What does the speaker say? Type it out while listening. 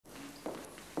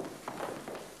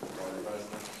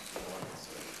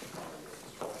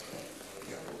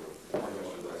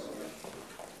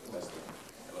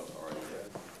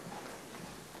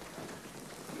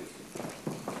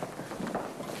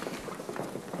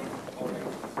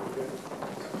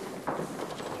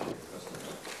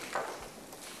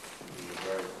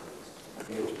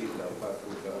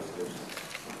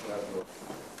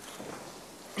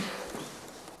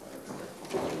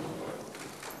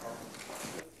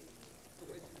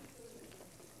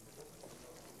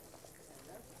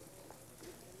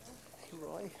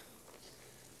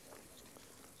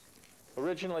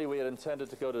Originally, we had intended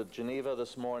to go to Geneva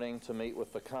this morning to meet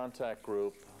with the contact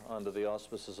group under the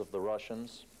auspices of the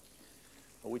Russians.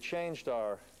 We changed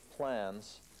our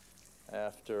plans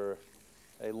after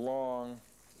a long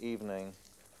evening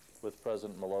with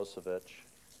President Milosevic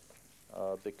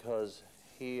because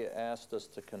he asked us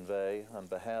to convey, on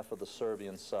behalf of the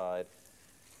Serbian side,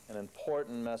 an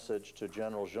important message to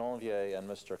General Janvier and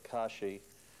Mr. Kashi,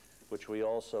 which we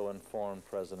also informed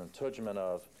President Tudjman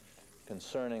of,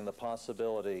 concerning the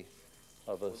possibility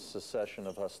of a cessation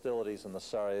of hostilities in the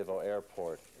Sarajevo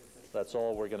airport. That's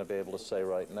all we're going to be able to say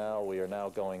right now. We are now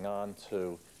going on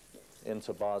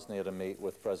into Bosnia to meet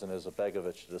with President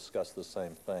Izetbegovic to discuss the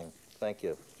same thing. Thank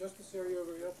you. Just the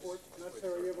Sarajevo airport, not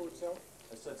Sarajevo itself?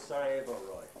 I said Sarajevo,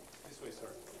 Roy. This way, sir.